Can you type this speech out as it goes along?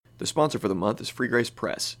The sponsor for the month is Free Grace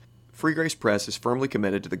Press. Free Grace Press is firmly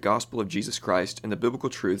committed to the gospel of Jesus Christ and the biblical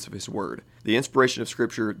truths of His Word, the inspiration of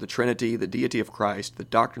Scripture, the Trinity, the deity of Christ, the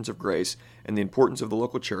doctrines of grace, and the importance of the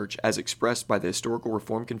local church as expressed by the historical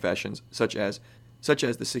Reformed confessions such as the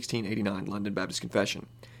 1689 London Baptist Confession.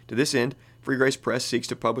 To this end, Free Grace Press seeks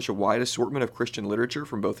to publish a wide assortment of Christian literature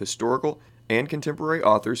from both historical and contemporary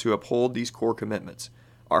authors who uphold these core commitments.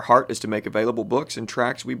 Our heart is to make available books and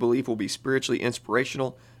tracts we believe will be spiritually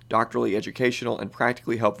inspirational, doctrinally educational, and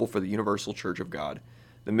practically helpful for the universal Church of God.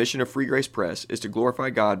 The mission of Free Grace Press is to glorify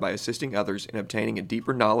God by assisting others in obtaining a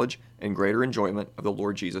deeper knowledge and greater enjoyment of the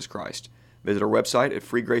Lord Jesus Christ. Visit our website at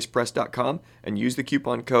freegracepress.com and use the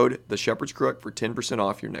coupon code The Shepherd's Crook for 10%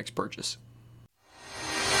 off your next purchase.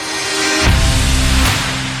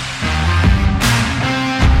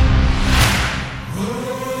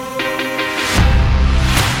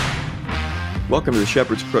 Welcome to the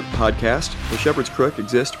Shepherd's Crook podcast. The Shepherd's Crook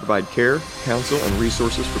exists to provide care, counsel, and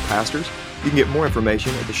resources for pastors. You can get more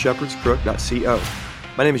information at theshepherdscrook.co.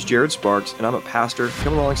 My name is Jared Sparks, and I'm a pastor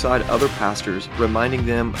coming alongside other pastors, reminding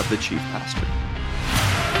them of the chief pastor.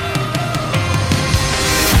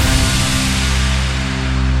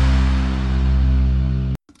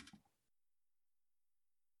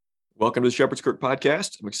 Welcome to the Shepherd's Crook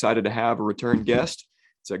podcast. I'm excited to have a return guest.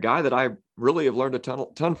 It's a guy that I really have learned a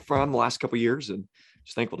ton from the last couple of years, and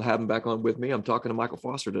just thankful to have him back on with me. I'm talking to Michael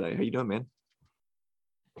Foster today. How you doing, man?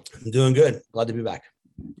 I'm doing good. Glad to be back.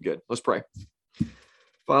 Good. Let's pray.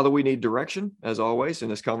 Father, we need direction, as always, in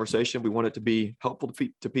this conversation. We want it to be helpful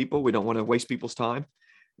to people. We don't want to waste people's time,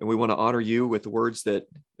 and we want to honor you with the words that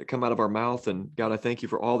come out of our mouth. And God, I thank you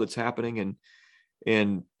for all that's happening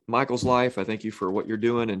in Michael's life. I thank you for what you're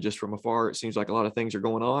doing, and just from afar, it seems like a lot of things are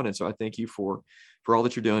going on. And so I thank you for all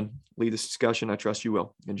that you're doing. Lead this discussion. I trust you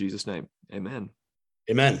will. In Jesus' name, amen.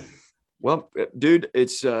 Amen. Well, dude,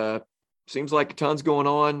 it's seems like tons going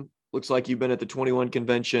on. Looks like you've been at the 21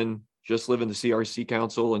 convention, just living the CRC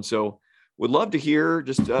Council. And so would love to hear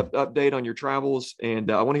just an update on your travels.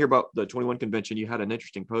 And I want to hear about the 21 convention. You had an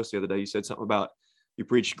interesting post the other day. You said something about you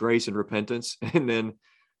preached grace and repentance, and then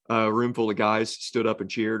a room full of guys stood up and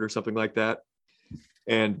cheered or something like that.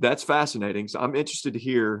 And that's fascinating. So I'm interested to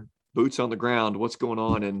hear, boots on the ground, what's going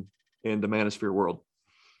on in the manosphere world.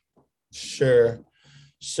 Sure.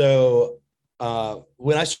 So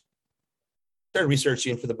when I started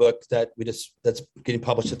researching for the book that's getting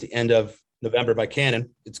published at the end of November by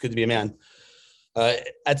Canon, It's Good to Be a Man.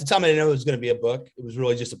 At the time, I didn't know it was going to be a book. It was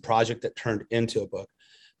really just a project that turned into a book.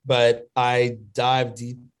 But I dived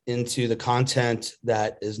deep into the content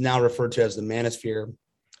that is now referred to as the manosphere,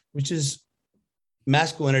 which is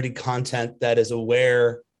masculinity content that is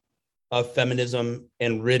aware of feminism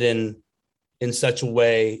and written in such a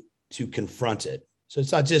way to confront it. So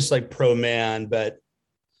it's not just like pro-man, but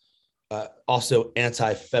also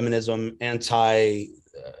anti-feminism, it's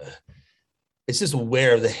just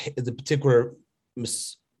aware of the particular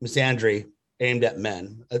misandry aimed at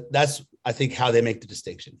men. That's, I think, how they make the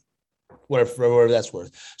distinction, whatever that's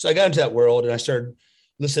worth. So I got into that world and I started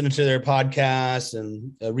listening to their podcasts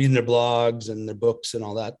and reading their blogs and their books and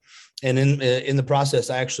all that. And in the process,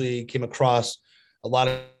 I actually came across a lot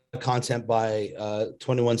of content by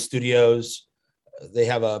 21 Studios. They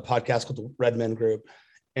have a podcast called the Red Men Group,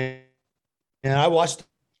 and I watched,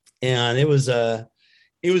 and it was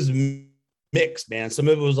mixed, man. Some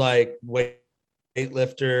of it was like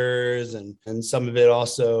weightlifters, and some of it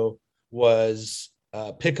also was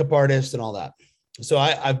pickup artists and all that. So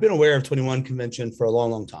I've been aware of 21 Convention for a long,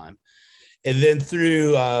 long time. And then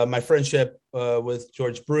through my friendship with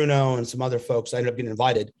George Bruno and some other folks, I ended up getting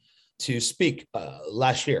invited to speak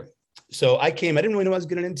last year. So I didn't really know what I was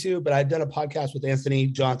getting into, but I'd done a podcast with Anthony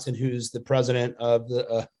Johnson, who's the president of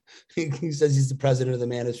the, he says he's the president of the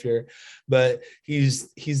Manosphere, but he's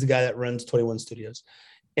the guy that runs 21 Studios.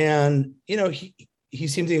 And, you know, he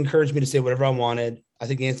seemed to encourage me to say whatever I wanted. I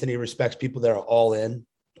think Anthony respects people that are all in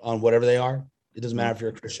on whatever they are. It doesn't matter if you're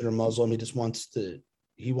a Christian or Muslim.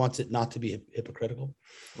 He wants it not to be hypocritical.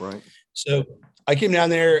 Right. So I came down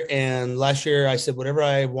there, and last year I said whatever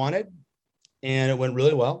I wanted, and it went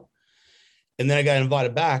really well. And then I got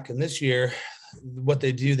invited back. And this year, what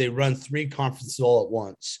they do, they run 3 conferences all at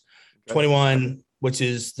once. Okay. 21, which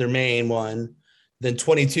is their main one, then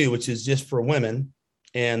 22, which is just for women.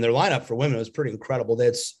 And their lineup for women was pretty incredible. They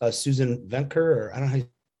had Susan Venker, or I don't know how you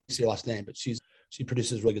say her last name, but she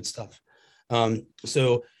produces really good stuff.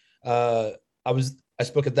 So I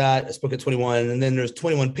spoke at that. I spoke at 21, and then there's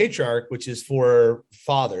 21 Patriarch, which is for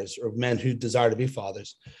fathers or men who desire to be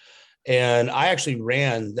fathers. And I actually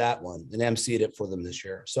ran that one and emceed it for them this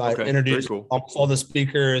year. So I Okay, very introduced cool. almost all the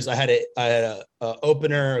speakers. I had a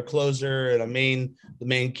opener, a closer, and the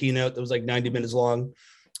main keynote that was like 90 minutes long.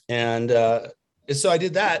 And so I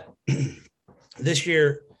did that this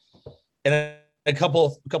year. And a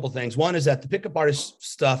couple things. One is that the pickup artist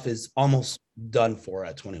stuff is almost done for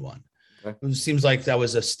at 21. Okay. It seems like that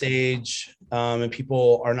was a stage, and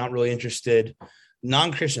people are not really interested.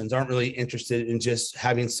 Non-Christians aren't really interested in just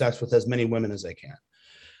having sex with as many women as they can.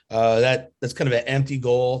 That's kind of an empty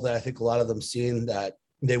goal that I think a lot of them seeing that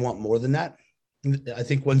they want more than that. I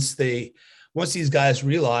think once these guys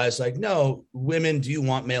realize, like, no, women do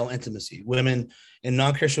want male intimacy. Women and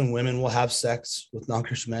non-Christian women will have sex with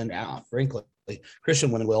non-Christian men. Frankly,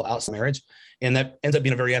 Christian women will outside marriage, and that ends up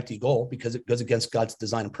being a very empty goal because it goes against God's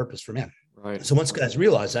design and purpose for man. Right. So once guys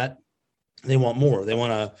realize that, they want more. They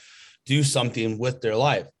want to do something with their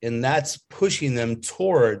life, and that's pushing them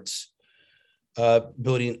towards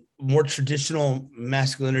building more traditional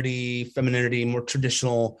masculinity, femininity, more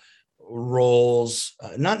traditional roles,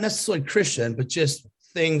 not necessarily Christian, but just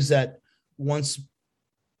things that once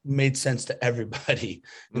made sense to everybody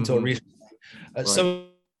until recently. Right. So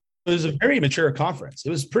it was a very mature conference. It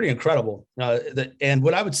was pretty incredible. And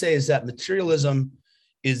what I would say is that materialism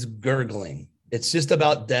is gurgling. It's just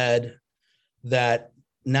about dead. That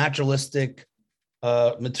naturalistic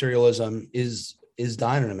materialism is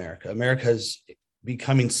dying in America. America is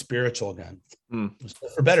becoming spiritual again,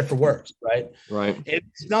 for better, for worse, right? Right.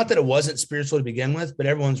 It's not that it wasn't spiritual to begin with, but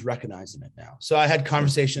everyone's recognizing it now. So I had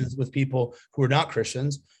conversations with people who are not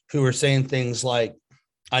Christians who were saying things like,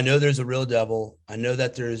 I know there's a real devil. I know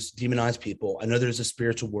that there's demonized people. I know there's a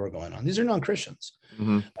spiritual war going on. These are non-Christians.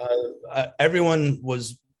 Everyone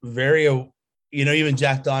was very, even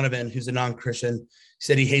Jack Donovan, who's a non-Christian,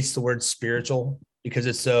 said he hates the word spiritual because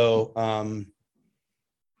it's so,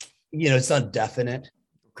 it's not definite.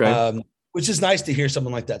 Okay. Which is nice to hear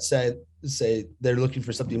someone like that say they're looking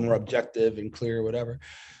for something more objective and clear or whatever.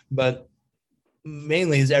 But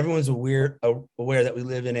mainly is everyone's aware that we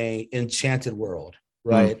live in a enchanted world,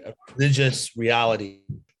 right? A religious reality.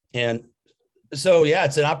 And so, yeah,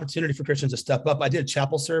 it's an opportunity for Christians to step up. I did a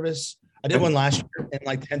chapel service. I did one last year and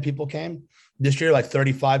like 10 people came. This year, like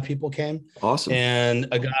 35 people came. Awesome. And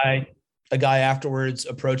a guy afterwards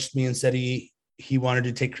approached me and said he wanted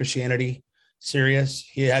to take Christianity serious.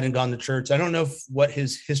 He hadn't gone to church. I don't know what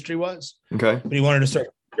his history was, okay, but he wanted to start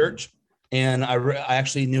church. And I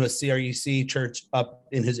actually knew a CREC church up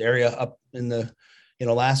in his area, up in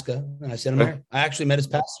Alaska. And I sent him there. I actually met his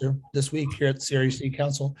pastor this week here at the CREC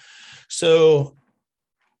Council. So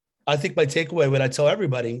I think my takeaway, what I tell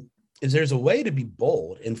everybody, is there's a way to be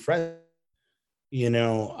bold and fresh.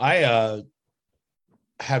 I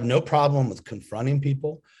have no problem with confronting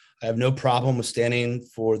people. I have no problem with standing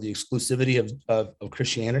for the exclusivity of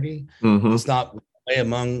Christianity. It's not way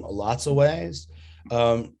among lots of ways.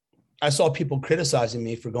 I saw people criticizing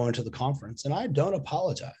me for going to the conference, and I don't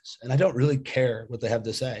apologize, and I don't really care what they have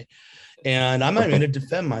to say. And I'm not even going to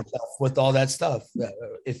defend myself with all that stuff.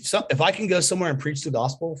 If I can go somewhere and preach the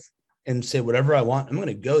gospel and say whatever I want, I'm going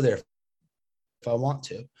to go there if I want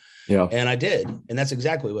to. Yeah. And I did. And that's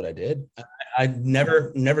exactly what I did. I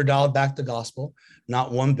never dialed back the gospel,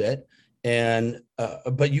 not one bit. And,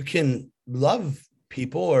 but you can love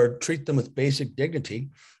people or treat them with basic dignity.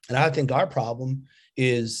 And I think our problem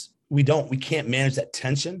is we can't manage that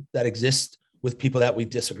tension that exists with people that we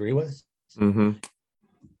disagree with.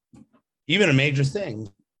 Even a major thing.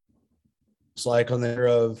 It's like on the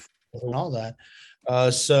area of and all that.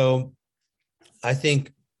 So I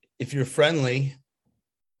think if you're friendly,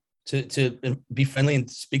 to be friendly and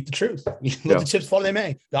speak the truth. Let the chips fall they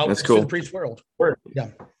may. God That's cool. The preached word.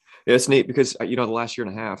 Yeah. It's neat because, the last year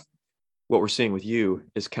and a half, what we're seeing with you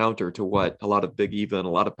is counter to what a lot of Big Eva and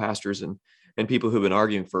a lot of pastors and people who've been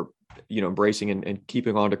arguing for, embracing and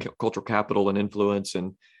keeping on to cultural capital and influence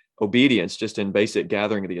and obedience just in basic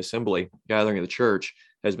gathering of the assembly, gathering of the church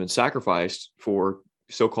has been sacrificed for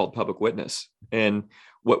so-called public witness. And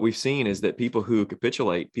what we've seen is that people who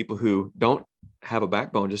capitulate, people who don't have a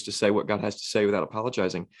backbone just to say what God has to say without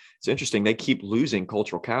apologizing, it's interesting. They keep losing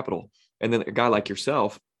cultural capital. And then a guy like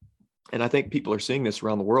yourself, and I think people are seeing this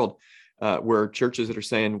around the world, where churches that are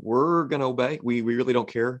saying, we're going to obey. We really don't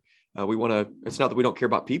care. We want to, it's not that we don't care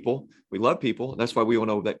about people. We love people. That's why we want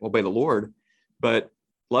to obey the Lord. But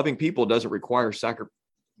loving people doesn't require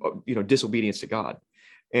disobedience to God.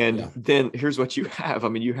 And then here's what you have.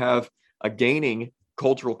 You have a gaining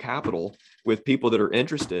cultural capital with people that are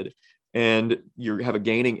interested, and you have a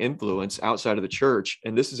gaining influence outside of the church.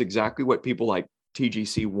 And this is exactly what people like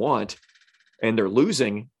TGC want, and they're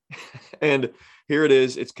losing. And here it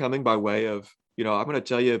is. It's coming by way of, I'm going to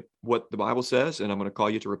tell you what the Bible says, and I'm going to call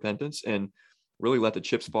you to repentance and really let the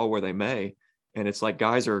chips fall where they may. And it's like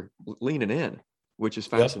guys are leaning in, which is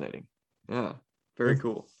fascinating. Yep. Yeah. Very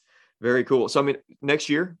cool. Very cool. So, I mean, next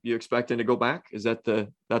year, you expecting to go back? Is that the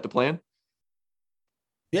plan?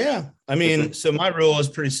 Yeah. I mean, so my rule is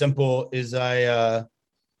pretty simple, is I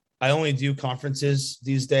only do conferences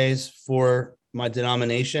these days for my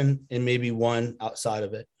denomination and maybe one outside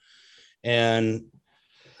of it. And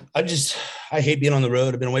I hate being on the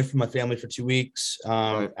road. I've been away from my family for 2 weeks.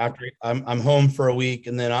 Right. After I'm home for a week,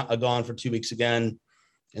 and then I'm gone for 2 weeks again.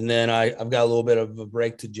 And then I've got a little bit of a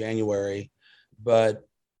break to January, but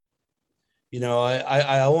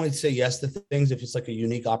I only say yes to things if it's like a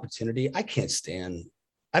unique opportunity.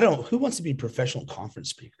 Who wants to be a professional conference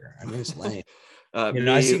speaker? I mean, it's lame.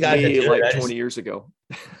 I see guys that do like it. 20 years ago.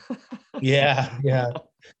 Yeah.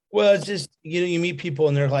 Well, it's just, you meet people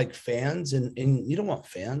and they're like fans, and you don't want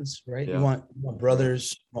fans, right? Yeah. You want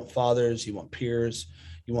brothers, you want fathers, you want peers,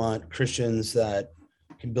 you want Christians that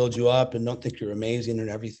can build you up and don't think you're amazing and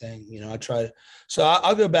everything. So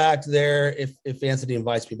I'll go back there if Anthony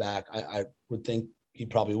invites me back. I would think he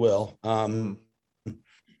probably will.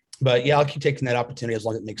 But yeah, I'll keep taking that opportunity as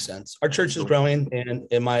long as it makes sense. Our church is growing,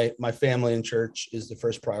 and my family and church is the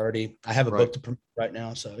first priority. I have a book to promote right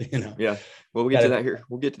now, so Yeah. Well, we'll get to that here.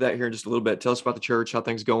 We'll get to that here in just a little bit. Tell us about the church, how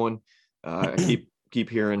things going. I keep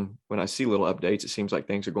hearing, when I see little updates, it seems like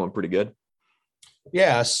things are going pretty good.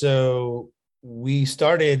 Yeah. So we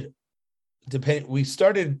started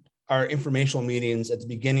our informational meetings at the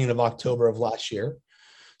beginning of October of last year.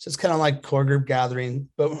 So it's kind of like core group gathering,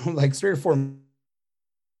 but like 3 or 4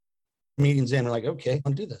 meetings in, we're like, okay,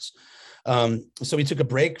 I'll do this. So we took a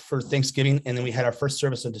break for Thanksgiving, and then we had our first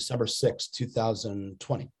service on December 6th,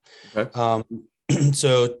 2020. Okay.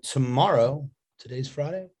 So tomorrow, today's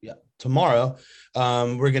Friday. Yeah. Tomorrow,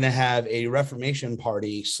 we're going to have a Reformation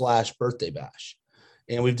party / birthday bash.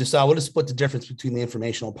 And we've decided we'll just split the difference between the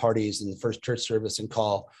informational parties and the first church service and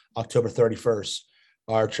call October 31st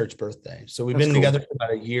our church birthday. So we've been together for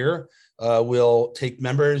about a year. We'll take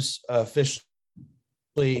members officially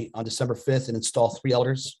on December 5th and install 3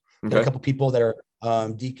 elders. Okay. A couple people that are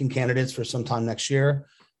deacon candidates for sometime next year.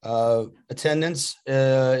 Attendance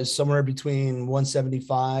is somewhere between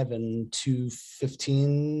 175 and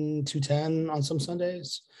 215, 210 on some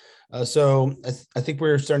Sundays. So I think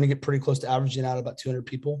we're starting to get pretty close to averaging out about 200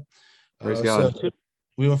 people. Praise God. So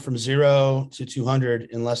we went from 0 to 200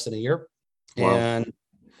 in less than a year. Wow. And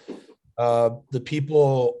the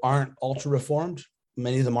people aren't ultra reformed.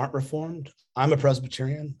 Many of them aren't reformed. I'm a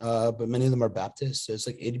Presbyterian, but many of them are Baptist. So it's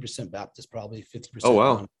like 80% Baptist, probably 50%.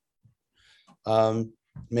 Oh, wow.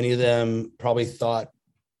 Many of them probably thought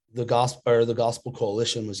the gospel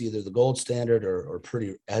coalition was either the gold standard or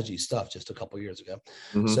pretty edgy stuff just a couple of years ago.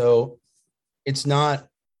 Mm-hmm. So it's not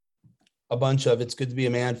a bunch of it's good to be a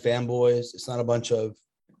man fanboys. It's not a bunch of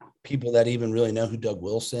people that even really know who Doug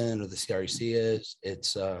Wilson or the CREC is.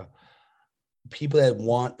 It's people that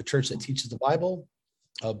want a church that teaches the Bible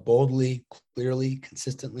boldly, clearly,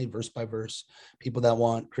 consistently, verse by verse. People that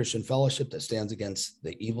want Christian fellowship that stands against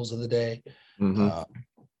the evils of the day. Mm-hmm.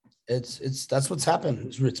 That's what's happened.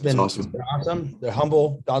 It's been awesome. It's been awesome. They're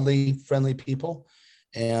humble, godly, friendly people,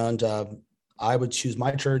 and I would choose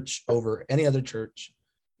my church over any other church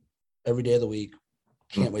every day of the week.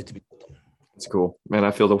 Can't wait to be with them. That's cool, man.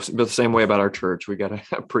 I feel the same way about our church. We got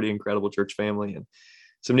a pretty incredible church family and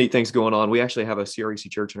some neat things going on. We actually have a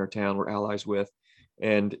CREC church in our town we're allies with,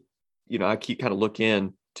 and I keep kind of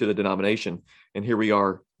looking to the denomination, and here we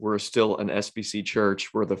are. We're still an SBC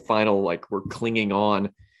church. We're the final, we're clinging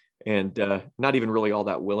on. And not even really all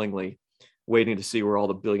that willingly, waiting to see where all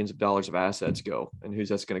the billions of dollars of assets go and who's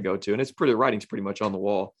that's going to go to. And the writing's pretty much on the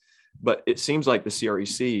wall. But it seems like the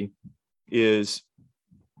CREC is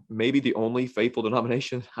maybe the only faithful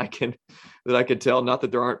denomination I can tell. Not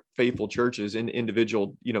that there aren't faithful churches in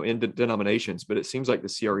individual, in denominations, but it seems like the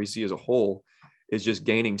CREC as a whole is just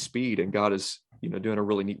gaining speed, and God is, doing a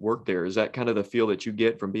really neat work there. Is that kind of the feel that you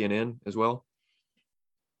get from being in as well?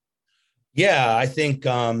 Yeah, I think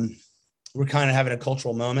we're kind of having a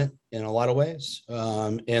cultural moment in a lot of ways.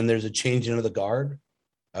 And there's a changing of the guard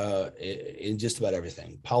in just about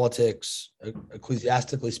everything. Politics,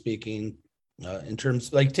 ecclesiastically speaking, in terms,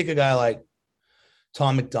 take a guy like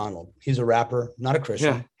Tom McDonald. He's a rapper, not a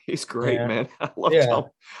Christian. Yeah, he's great, man. I love Tom.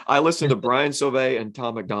 I listen to Brian Sauvé and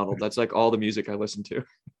Tom McDonald. That's like all the music I listen to.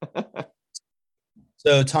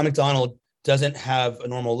 So Tom McDonald doesn't have a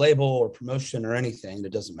normal label or promotion or anything.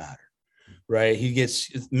 That doesn't matter. Right. He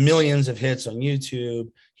gets millions of hits on YouTube.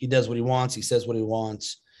 He does what he wants. He says what he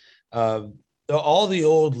wants. all the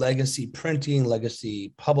old legacy printing,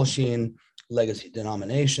 legacy publishing, legacy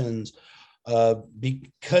denominations,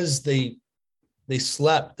 because they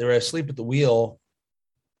slept, they were asleep at the wheel,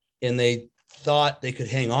 and they thought they could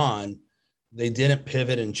hang on. They didn't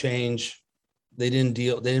pivot and change. They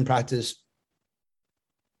didn't practice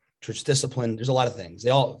church discipline. There's a lot of things.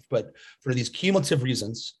 But for these cumulative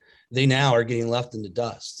reasons, they now are getting left in the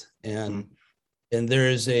dust. And there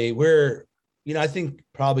is I think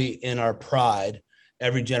probably in our pride,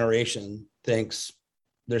 every generation thinks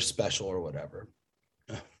they're special or whatever.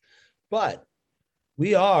 But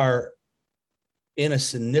we are in a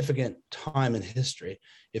significant time in history.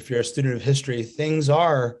 If you're a student of history, things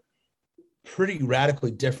are pretty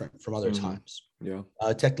radically different from other times. Yeah.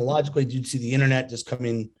 Technologically, you see the internet just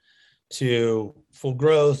coming to full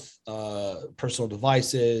growth, personal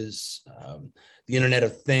devices, the Internet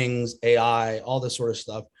of Things, AI, all this sort of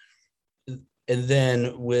stuff. And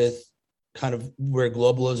then with kind of where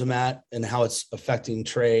globalism at and how it's affecting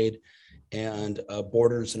trade and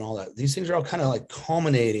borders and all that, these things are all kind of like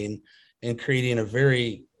culminating and creating a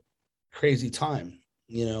very crazy time,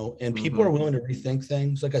 and people are willing to rethink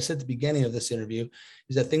things. Like I said at the beginning of this interview,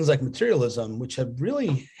 is that things like materialism, which have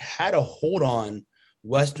really had a hold on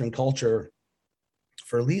Western culture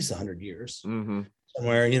for at least 100 years,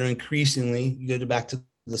 somewhere, increasingly, you go back to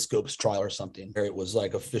the Scopes trial or something, where it was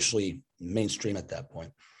like officially mainstream at that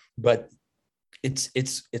point. But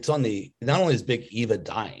it's on the, not only is Big Eva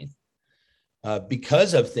dying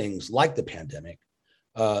because of things like the pandemic,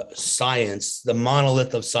 science, the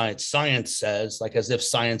monolith of science says, like as if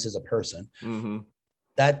science is a person,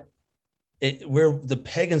 that where the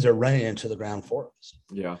pagans are running into the ground for us.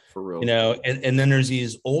 Yeah, for real. And then there's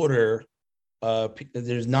these older,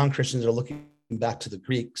 there's non-Christians that are looking back to the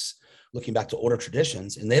Greeks, looking back to older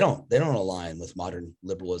traditions, and they don't align with modern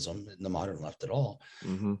liberalism and the modern left at all.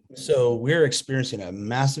 So we're experiencing a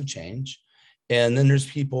massive change. And then there's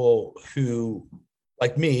people who,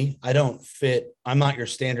 like me, I'm not your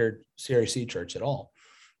standard CRC church at all,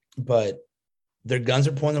 but their guns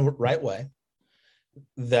are pointing the right way,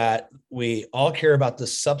 that we all care about the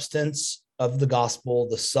substance of the gospel,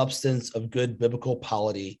 the substance of good biblical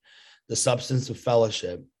polity, the substance of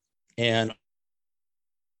fellowship. And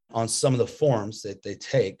on some of the forms that they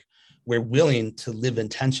take, we're willing to live in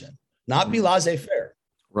tension, not be laissez-faire.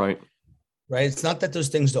 Right. It's not that those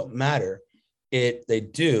things don't matter. They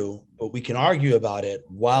do, but we can argue about it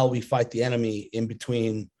while we fight the enemy in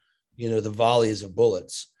between, the volleys of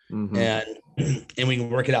bullets, and we can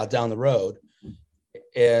work it out down the road.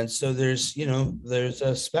 And so there's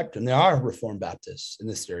a spectrum. There are Reformed Baptists in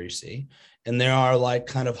the CRC, and there are like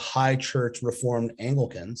kind of high church Reformed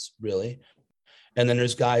Anglicans, really. And then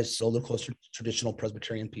there's guys a little closer to traditional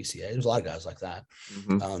Presbyterian PCA. There's a lot of guys like that,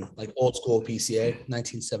 like old school PCA,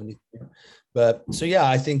 1970. But so, yeah,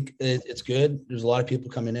 I think it's good. There's a lot of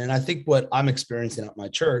people coming in. I think what I'm experiencing at my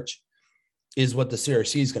church is what the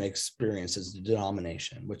CRC is going to experience as the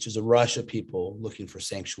denomination, which is a rush of people looking for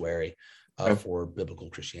sanctuary for biblical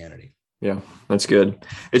Christianity. Yeah, that's good.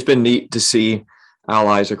 It's been neat to see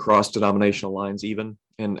allies across denominational lines, even.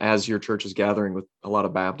 And as your church is gathering with a lot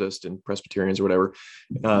of Baptists and Presbyterians or whatever,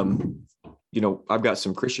 I've got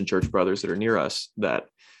some Christian church brothers that are near us that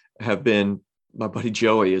have been, my buddy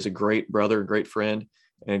Joey is a great brother, great friend,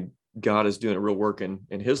 and God is doing a real work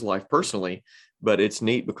in his life personally. But it's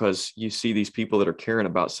neat because you see these people that are caring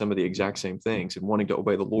about some of the exact same things and wanting to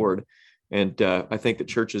obey the Lord. And I think that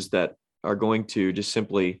churches that are going to just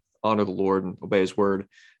simply honor the Lord and obey his word,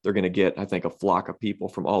 they're going to get, I think, a flock of people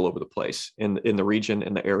from all over the place in the region,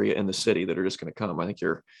 in the area, in the city that are just going to come. I think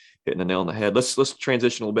you're hitting the nail on the head. Let's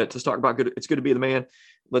transition a little bit. Let's talk about It's Good to Be the Man.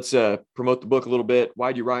 Let's promote the book a little bit.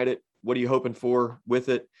 Why'd you write it? What are you hoping for with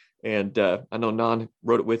it? And I know Nan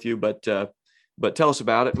wrote it with you, but tell us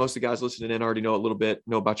about it. Most of the guys listening in already know a little bit,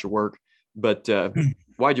 know about your work, but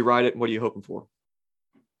why'd you write it? And what are you hoping for?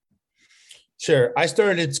 Sure. I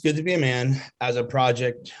started It's Good to Be a Man as a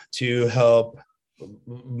project to help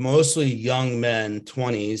mostly young men,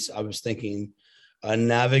 20s, I was thinking,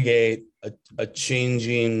 navigate a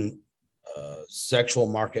changing sexual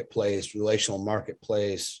marketplace, relational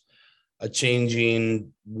marketplace, a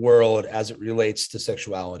changing world as it relates to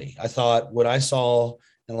sexuality. I thought what I saw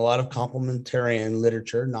in a lot of complementarian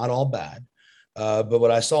literature, not all bad, but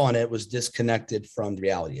what I saw in it was disconnected from the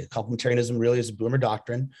reality. Complementarianism really is a boomer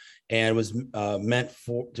doctrine and was meant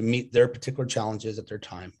to meet their particular challenges at their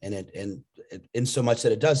time. And it in so much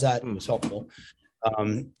that it does that, it was helpful.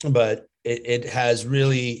 But it has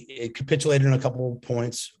really capitulated on a couple of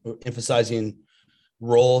points, emphasizing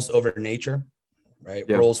roles over nature, right?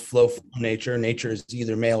 Yeah. Roles flow from nature. Nature is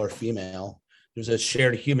either male or female. there's a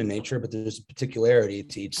shared human nature, but there's a particularity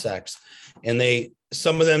to each sex. And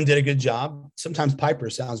some of them did a good job. Sometimes Piper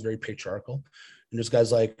sounds very patriarchal. And there's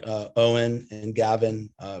guys like Owen and Gavin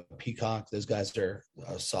Peacock. Those guys are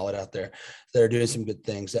solid out there that are doing some good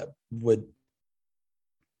things that would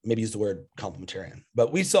maybe use the word complementarian.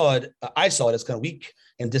 But I saw it as kind of weak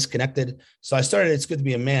and disconnected. So I started It's Good to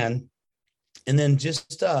Be a Man. And then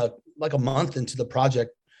just like a month into the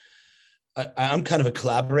project, I'm kind of a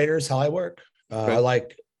collaborator is how I work. I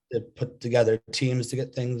like to put together teams to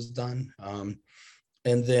get things done.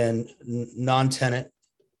 And then Non-Tenant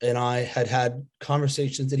and I had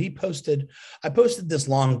conversations that he posted. I posted this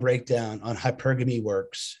long breakdown on hypergamy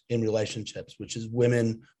works in relationships, which is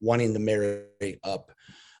women wanting to marry up.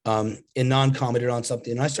 And Non commented on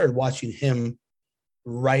something, and I started watching him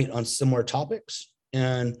write on similar topics.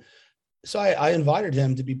 And so I invited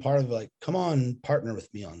him to be part of like, come on, partner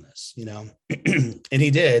with me on this, and he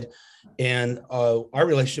did. And our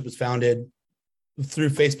relationship was founded through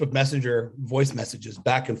Facebook Messenger voice messages,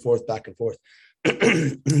 back and forth.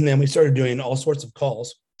 And then we started doing all sorts of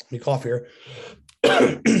calls. Let me cough here.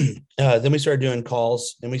 Then we started doing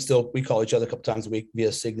calls, and we call each other a couple times a week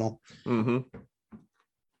via Signal. Mm-hmm.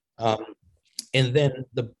 And then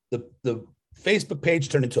the Facebook page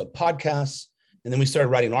turned into a podcast. And then we started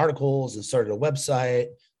writing articles and started a website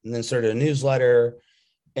and then started a newsletter.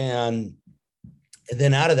 And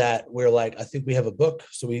then out of that, we're like, I think we have a book.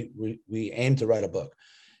 So we aimed to write a book.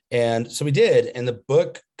 And so we did. And the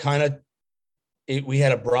book we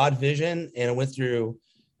had a broad vision, and it went through,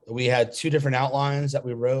 we had 2 different outlines that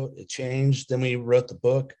we wrote. It changed. Then we wrote the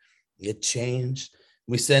book. It changed.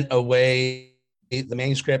 We sent away the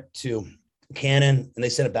manuscript to Canon, and they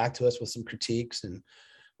sent it back to us with some critiques, and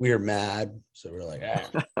we were mad. So we're like,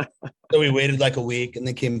 So we waited like a week and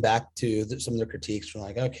then came back to some of their critiques. We're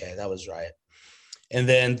like, okay, that was right. And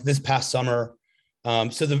then this past summer,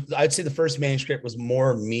 I'd say the first manuscript was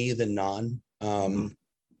more me than Non.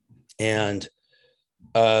 And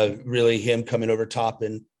really him coming over top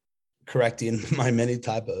and correcting my many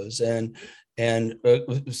typos and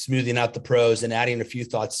smoothing out the prose and adding a few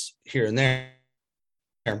thoughts here and there.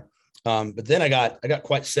 But then I got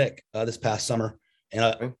quite sick this past summer.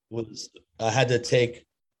 And I had to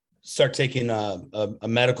start taking a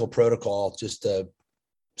medical protocol just to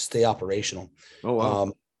stay operational. Oh,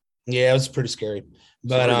 wow. Yeah, it was pretty scary,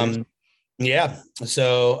 but yeah.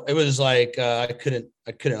 So it was like I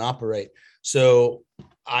couldn't operate. So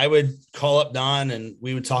I would call up Don, and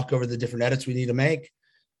we would talk over the different edits we need to make,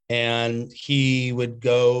 and he would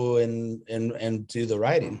go and do the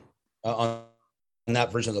writing on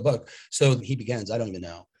that version of the book. So he begins. I don't even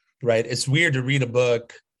know. Right. It's weird to read a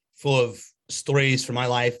book full of stories from my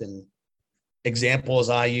life and examples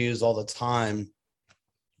I use all the time,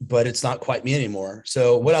 but it's not quite me anymore.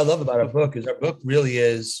 So what I love about our book is our book really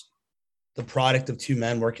is the product of 2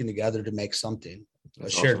 men working together to make something,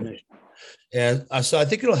 a shared mission. And so I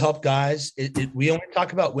think it'll help guys. We only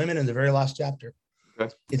talk about women in the very last chapter.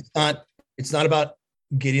 Okay. It's not about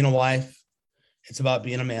getting a wife. It's about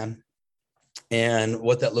being a man and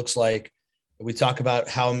what that looks like. We talk about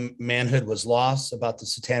how manhood was lost, about the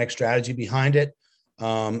satanic strategy behind it,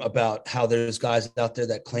 about how there's guys out there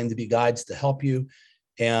that claim to be guides to help you.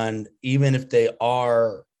 And even if they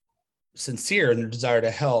are sincere in their desire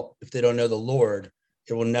to help, if they don't know the Lord,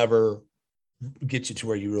 it will never get you to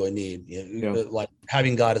where you really need. Like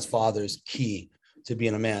having God as Father is key to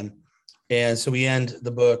being a man. And so we end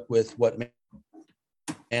the book with what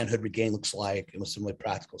manhood regained looks like, and with some really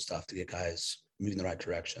practical stuff to get guys moving in the right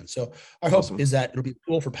direction. So our hope is that it'll be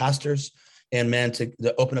cool for pastors and men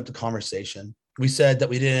to open up the conversation. We said that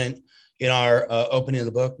we didn't, in our opening of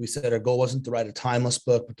the book, we said our goal wasn't to write a timeless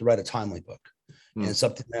book, but to write a timely book. And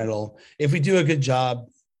something that'll, if we do a good job,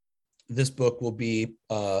 this book will be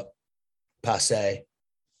passé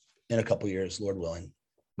in a couple of years, Lord willing.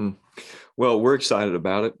 Well, we're excited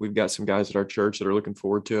about it. We've got some guys at our church that are looking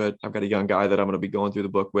forward to it. I've got a young guy that I'm going to be going through the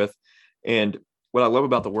book with. And what I love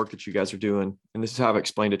about the work that you guys are doing, and this is how I've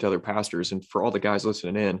explained it to other pastors, and for all the guys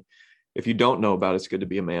listening in, if you don't know about it, It's Good to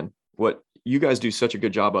Be a Man. What you guys do such a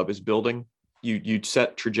good job of is building. You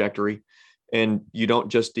set trajectory, and you don't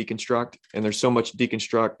just deconstruct. And there's so much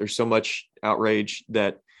deconstruct. There's so much outrage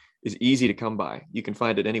that is easy to come by. You can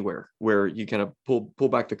find it anywhere, where you kind of pull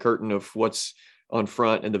back the curtain of what's on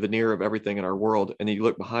front and the veneer of everything in our world, and then you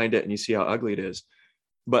look behind it and you see how ugly it is.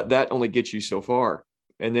 But that only gets you so far.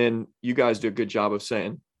 And then you guys do a good job of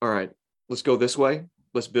saying, all right, let's go this way.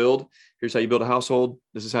 Let's build. Here's how you build a household.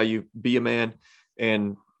 This is how you be a man.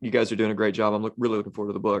 And you guys are doing a great job. I'm really looking forward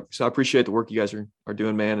to the book. So I appreciate the work you guys are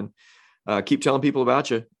doing, man. And keep telling people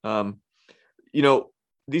about you.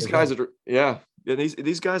 these guys that are,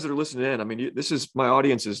 these guys that are listening in, I mean, this is, my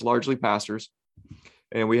audience is largely pastors,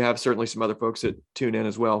 and we have certainly some other folks that tune in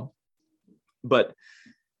as well. But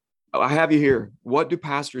I have you here. What do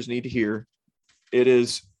pastors need to hear? It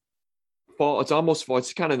is fall. It's almost fall.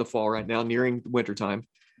 It's kind of in the fall right now, nearing wintertime.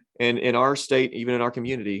 And in our state, even in our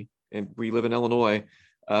community, and we live in Illinois,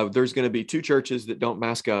 there's going to be 2 churches that don't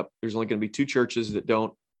mask up. There's only going to be 2 churches that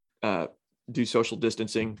don't do social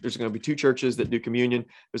distancing. There's going to be 2 churches that do communion.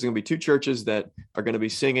 There's going to be 2 churches that are going to be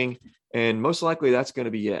singing. And most likely that's going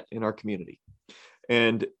to be it in our community.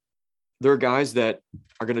 And there are guys that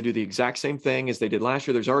are going to do the exact same thing as they did last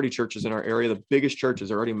year. There's already churches in our area. The biggest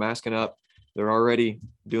churches are already masking up. They're already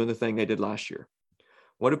doing the thing they did last year.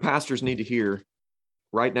 What do pastors need to hear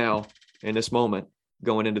right now in this moment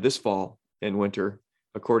going into this fall and winter,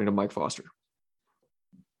 according to Mike Foster?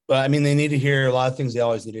 But I mean, they need to hear a lot of things they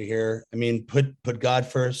always need to hear. I mean, put God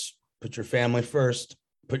first, put your family first,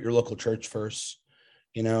 put your local church first.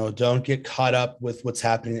 You know, don't get caught up with what's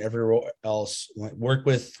happening everywhere else. Work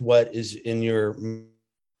with what is in your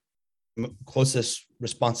closest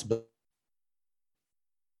responsibility.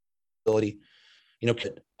 You know,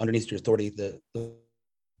 underneath your authority, the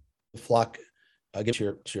flock gives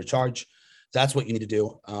your charge. That's what you need to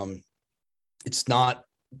do. It's not,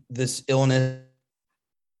 this illness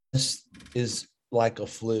is like a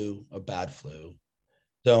flu, a bad flu.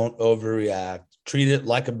 Don't overreact. Treat it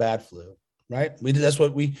like a bad flu. Right. That's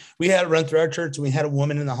what we had run through our church, and we had a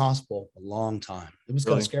woman in the hospital a long time. It was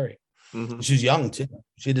kind of scary. Mm-hmm. She was young too.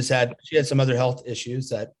 She had some other health issues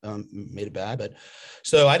that made it bad. But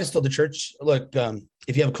so I just told the church, look,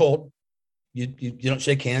 if you have a cold, you don't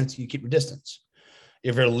shake hands, you keep your distance.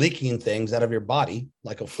 If you're leaking things out of your body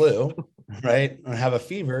like a flu, right, or have a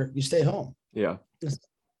fever, you stay home. Yeah.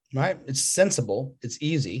 Right. It's sensible. It's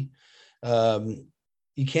easy.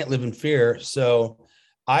 You can't live in fear. So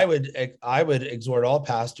I would exhort all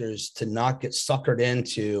pastors to not get suckered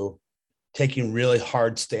into taking really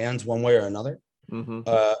hard stands one way or another. Mm-hmm.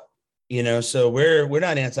 You know, so we're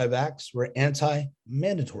not anti-vax, we're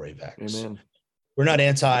anti-mandatory vax. Amen. We're not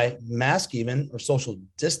anti-mask even, or social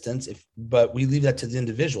distance, but we leave that to the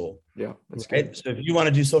individual. Yeah, that's right. Good. So if you want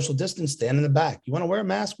to do social distance, stand in the back. You want to wear a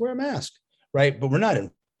mask, right? But we're not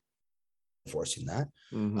enforcing that.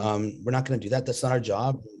 Mm-hmm. We're not going to do that. That's not our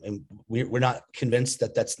job, and we're not convinced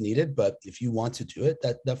that that's needed. But if you want to do it,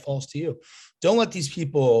 that falls to you. Don't let these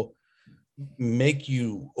people make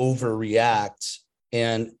you overreact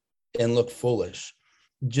and look foolish.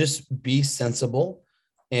 Just be sensible,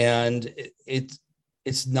 and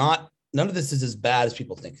it's not. None of this is as bad as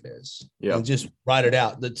people think it is. Yeah, and just write it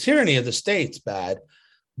out. The tyranny of the state's bad,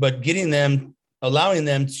 but allowing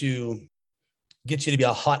them to get you to be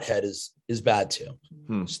a hothead is bad too.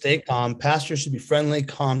 Stay calm. Pastors should be friendly,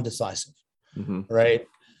 calm, decisive. Mm-hmm. Right.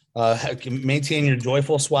 Maintain your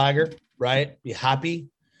joyful swagger. Right. Be happy.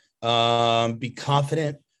 Be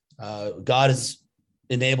confident. God has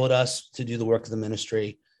enabled us to do the work of the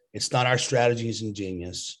ministry. It's not our strategies and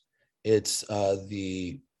genius. It's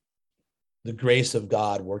the grace of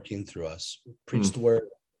God working through us. Preach the word.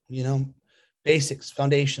 You know, basics,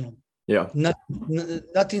 foundational. Yeah.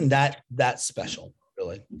 Nothing that special,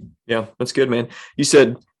 really. Yeah, that's good, man. You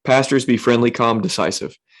said pastors be friendly, calm,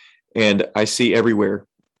 decisive. And I see everywhere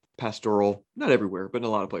pastoral, not everywhere, but in a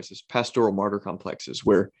lot of places, pastoral martyr complexes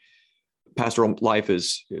where pastoral life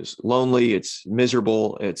is lonely, it's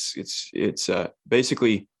miserable, it's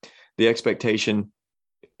basically the expectation.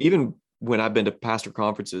 Even when I've been to pastor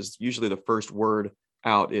conferences, usually the first word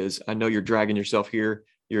out is, I know you're dragging yourself here,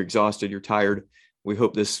 you're exhausted, you're tired. We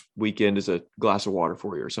hope this weekend is a glass of water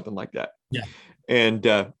for you or something like that. Yeah. And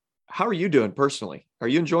how are you doing personally? Are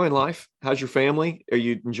you enjoying life? How's your family? Are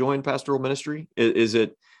you enjoying pastoral ministry? Is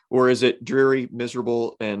it dreary,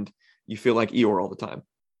 miserable, and you feel like Eeyore all the time?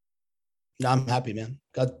 No, I'm happy, man.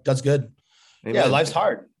 God's good. Amen. Yeah, life's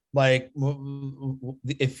hard. Like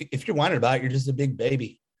if you're whining about it, you're just a big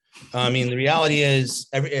baby. I mean, the reality is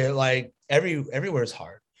everywhere is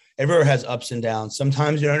hard. Everywhere has ups and downs.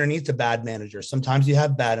 Sometimes you're underneath a bad manager. Sometimes you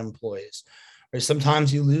have bad employees, or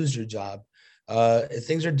sometimes you lose your job.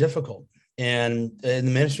 Things are difficult, and the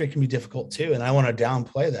ministry can be difficult too. And I want to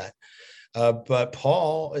downplay that. But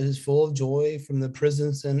Paul is full of joy from the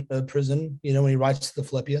prison. You know, when he writes to the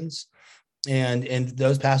Philippians, and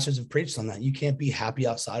those pastors have preached on that. You can't be happy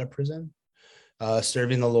outside of prison,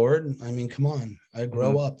 serving the Lord. I mean, come on. I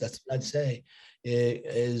grow up. That's what I'd say.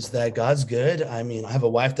 Is that God's good. I mean, I have a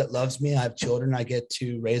wife that loves me. I have children I get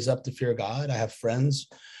to raise up to fear God. I have friends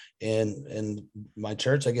in my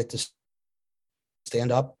church. I get to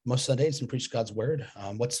stand up most Sundays and preach God's word.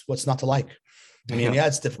 What's not to like? I mean, yeah,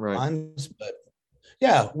 it's different times, but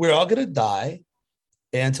yeah, we're all going to die,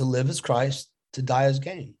 and to live as Christ, to die as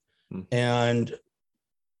gain. And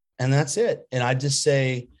that's it. And I just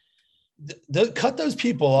say, cut those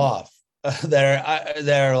people off that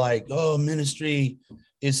are like, oh, ministry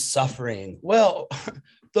is suffering. Well,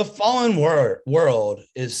 the fallen world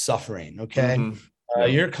is suffering. Okay.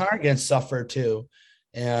 Your congregants suffer too.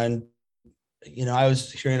 And, I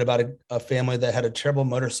was hearing about a family that had a terrible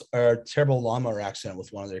terrible lawnmower accident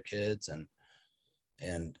with one of their kids, and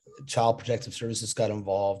Child Protective Services got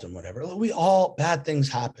involved and whatever. Bad things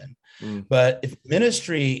happen. But if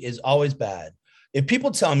ministry is always bad, if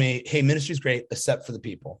people tell me, hey, ministry is great, except for the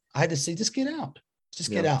people, I had to say, just get out.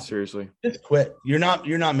 Just get out. Seriously. Just quit. You're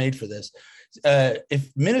not made for this.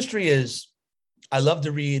 If ministry is, I love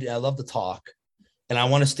to read, I love to talk, and I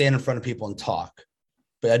want to stand in front of people and talk,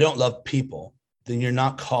 but I don't love people, then you're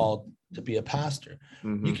not called to be a pastor.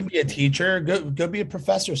 You can be a teacher, go be a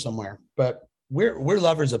professor somewhere, but we're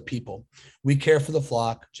lovers of people. We care for the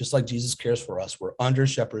flock, just like Jesus cares for us. We're under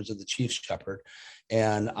shepherds of the chief shepherd.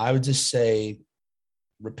 And I would just say,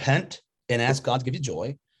 repent and ask God to give you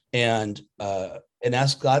joy, and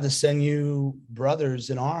ask God to send you brothers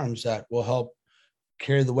in arms that will help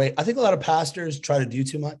carry the weight. I think a lot of pastors try to do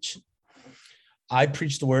too much. I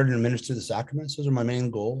preach the word and administer the sacraments. Those are my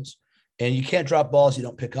main goals. And you can't drop balls you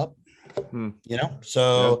don't pick up.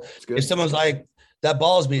 So if someone's like, that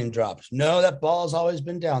ball is being dropped. No, that ball has always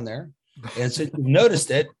been down there. And so you've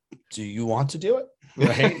noticed it. Do you want to do it?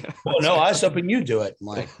 Right? Well, no, I was hoping you do it. I'm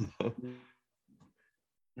like,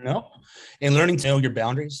 no. And learning to know your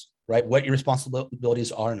boundaries, right? What your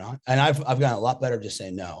responsibilities are or not. And I've gotten a lot better just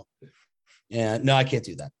saying no. And no, I can't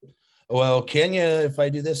do that. Well, can you if I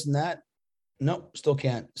do this and that? No, still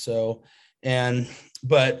can't. So,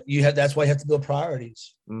 but that's why you have to build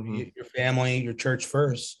priorities. Your family, your church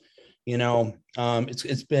first.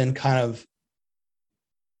 It's been kind of,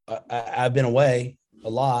 I've been away a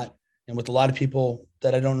lot, and with a lot of people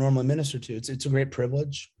that I don't normally minister to. It's a great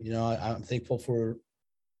privilege. I'm thankful for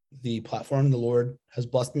the platform the Lord has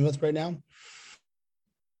blessed me with right now.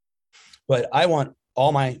 But I want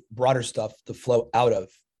all my broader stuff to flow out of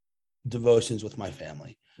devotions with my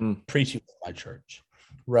family, preaching with my church,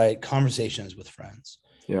 right? Conversations with friends.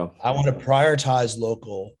 Yeah. I want to prioritize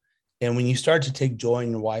local. And when you start to take joy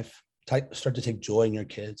in your wife, start to take joy in your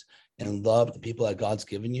kids, and love the people that God's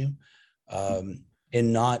given you, and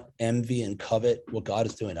not envy and covet what God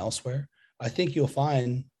is doing elsewhere, I think you'll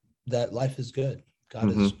find that life is good. God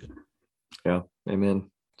is good. Yeah. Amen.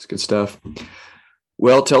 It's good stuff.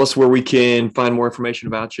 Well, tell us where we can find more information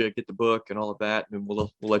about you, get the book and all of that, and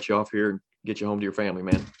we'll let you off here and get you home to your family,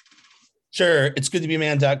 man. Sure. It's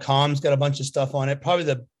goodtobeman.com. It's got a bunch of stuff on it. Probably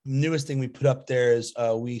the newest thing we put up there is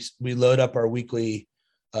we load up our weekly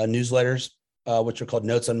newsletters, which are called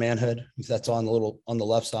Notes on Manhood. That's on the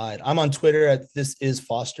left side. I'm on Twitter at This Is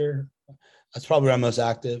Foster. That's probably where I'm most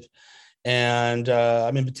active. And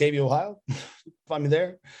I'm in Batavia, Ohio. Find me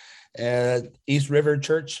there at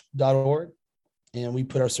eastriverchurch.org. And we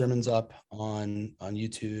put our sermons up on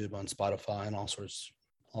YouTube, on Spotify, and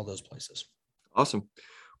all those places. Awesome.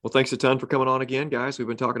 Well, thanks a ton for coming on again, guys. We've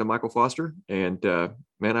been talking to Michael Foster, and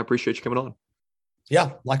man, I appreciate you coming on.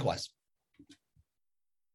 Yeah, likewise.